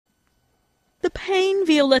The pain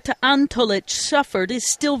Violeta Antolic suffered is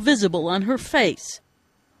still visible on her face.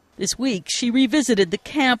 This week, she revisited the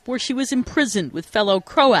camp where she was imprisoned with fellow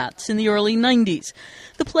Croats in the early 90s,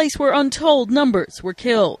 the place where untold numbers were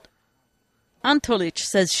killed. Antolic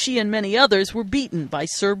says she and many others were beaten by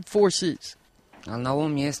Serb forces.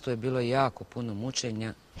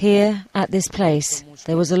 Here, at this place,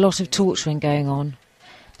 there was a lot of torturing going on,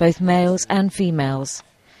 both males and females.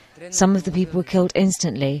 Some of the people were killed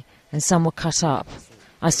instantly, and some were cut up.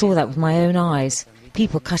 I saw that with my own eyes,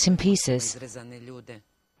 people cut in pieces.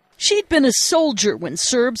 She'd been a soldier when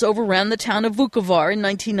Serbs overran the town of Vukovar in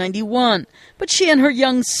 1991, but she and her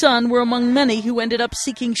young son were among many who ended up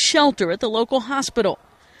seeking shelter at the local hospital.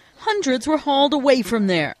 Hundreds were hauled away from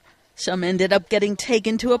there. Some ended up getting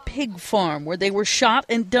taken to a pig farm where they were shot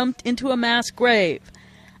and dumped into a mass grave.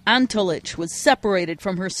 Antolic was separated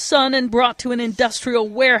from her son and brought to an industrial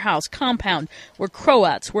warehouse compound where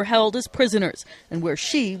Croats were held as prisoners and where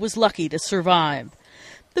she was lucky to survive.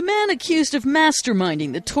 The man accused of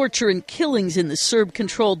masterminding the torture and killings in the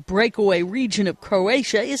Serb-controlled breakaway region of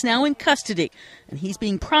Croatia is now in custody, and he's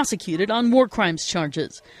being prosecuted on war crimes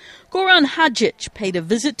charges. Goran Hadzic paid a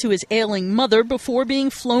visit to his ailing mother before being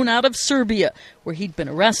flown out of Serbia, where he'd been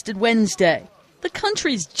arrested Wednesday. The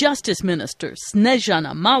country's justice minister,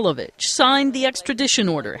 Snezhana Malovic, signed the extradition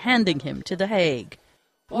order, handing him to The Hague.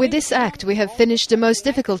 With this act, we have finished the most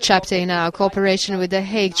difficult chapter in our cooperation with the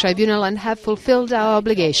Hague Tribunal and have fulfilled our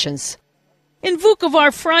obligations. In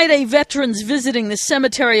Vukovar Friday, veterans visiting the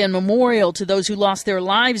cemetery and memorial to those who lost their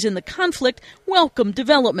lives in the conflict welcomed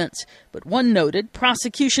developments. But one noted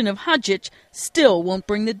prosecution of Hadzic still won't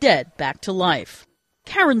bring the dead back to life.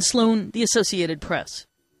 Karen Sloan, The Associated Press.